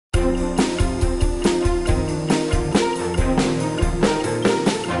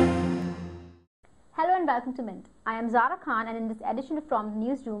and welcome to Mint. I am Zara Khan, and in this edition from the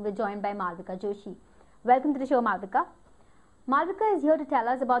Newsroom, we're joined by Malvika Joshi. Welcome to the show, Malvika. Malvika is here to tell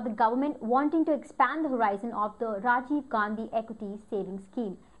us about the government wanting to expand the horizon of the Rajiv Gandhi Equity Savings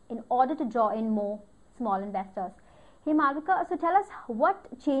Scheme in order to draw in more small investors. Hey Malvika, so tell us what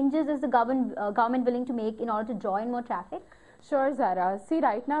changes is the government willing to make in order to draw in more traffic? Sure, Zara. See,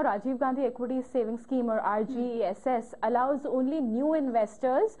 right now, Rajiv Gandhi Equity Savings Scheme, or RGESS, allows only new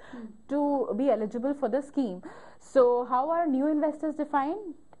investors to be eligible for the scheme. So, how are new investors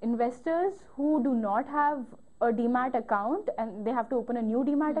defined? Investors who do not have a demat account and they have to open a new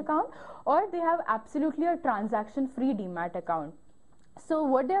demat account, or they have absolutely a transaction-free demat account. So,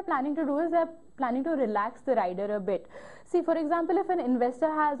 what they are planning to do is they are planning to relax the rider a bit. See, for example, if an investor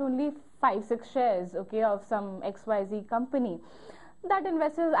has only 5-6 shares, okay, of some XYZ company, that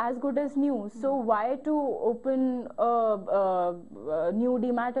investor is as good as new. So why to open a new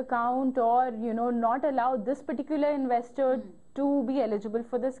demat account, or not allow this particular investor to be eligible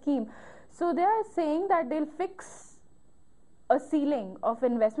for the scheme? So they are saying that they'll fix a ceiling of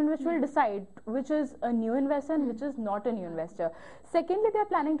investment which will decide which is a new investor and which is not a new investor. Secondly, they are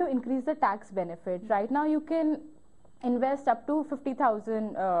planning to increase the tax benefit. Right now you can invest up to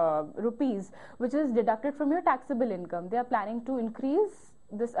 50,000 rupees, which is deducted from your taxable income. They are planning to increase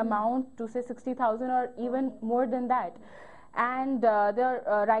this amount to say 60,000 or even more than that. And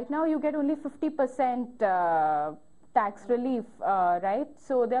right now you get only 50% tax relief, right?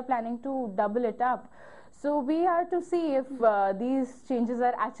 So they are planning to double it up. So we are to see if these changes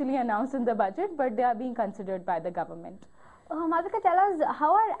are actually announced in the budget, but they are being considered by the government. Malvika, tell us,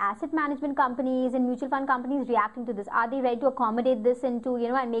 how are asset management companies and mutual fund companies reacting to this? Are they ready to accommodate this into,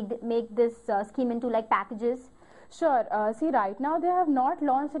 and make this scheme into like packages? Sure. See, right now they have not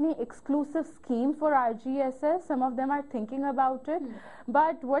launched any exclusive scheme for RGESS. Some of them are thinking about it.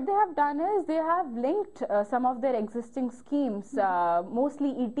 But what they have done is they have linked some of their existing schemes,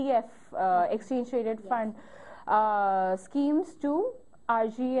 mostly ETF, exchange traded fund schemes, to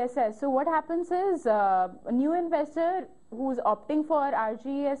RGESS. So what happens is a new investor who's opting for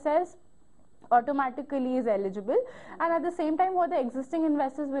RGESS automatically is eligible, and at the same time what the existing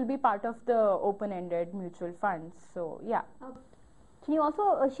investors will be part of the open-ended mutual funds. So yeah. Can you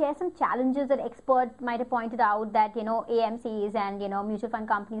also share some challenges that experts might have pointed out that AMCs and mutual fund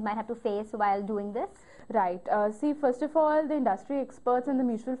companies might have to face while doing this? Right. See, first of all, the industry experts and the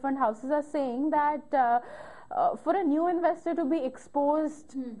mutual fund houses are saying that for a new investor to be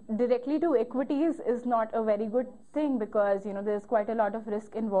exposed directly to equities is not a very good thing, because there's quite a lot of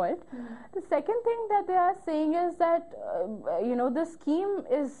risk involved. The second thing that they are saying is that the scheme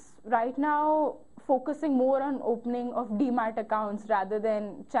is right now focusing more on opening of demat accounts rather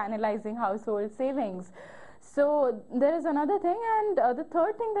than channelizing household savings. So there is another thing, and the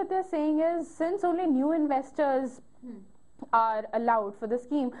third thing that they're saying is, since only new investors are allowed for the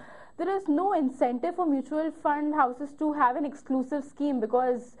scheme, there is no incentive for mutual fund houses to have an exclusive scheme,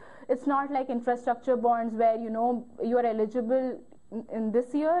 because it's not like infrastructure bonds where you are eligible in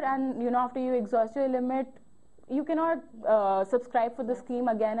this year, and after you exhaust your limit you cannot subscribe for the scheme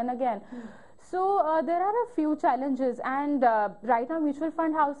again and again. So there are a few challenges, and right now mutual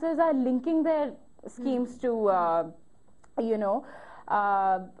fund houses are linking their schemes to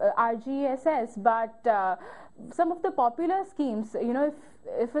RGESS, but some of the popular schemes,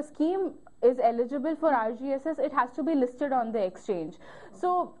 if a scheme is eligible for RGESS, it has to be listed on the exchange.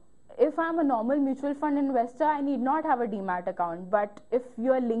 So if I'm a normal mutual fund investor, I need not have a demat account. But if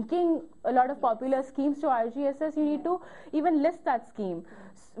you are linking a lot of popular schemes to RGESS, you need to even list that scheme,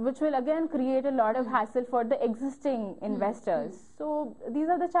 which will again create a lot of hassle for the existing investors. So these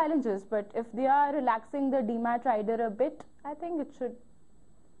are the challenges. But if they are relaxing the demat rider a bit, I think it should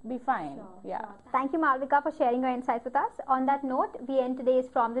be fine. Sure. Thank you, Malvika, for sharing your insights with us. On that note, we end today's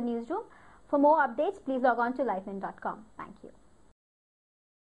From the Newsroom. For more updates, please log on to livemint.com.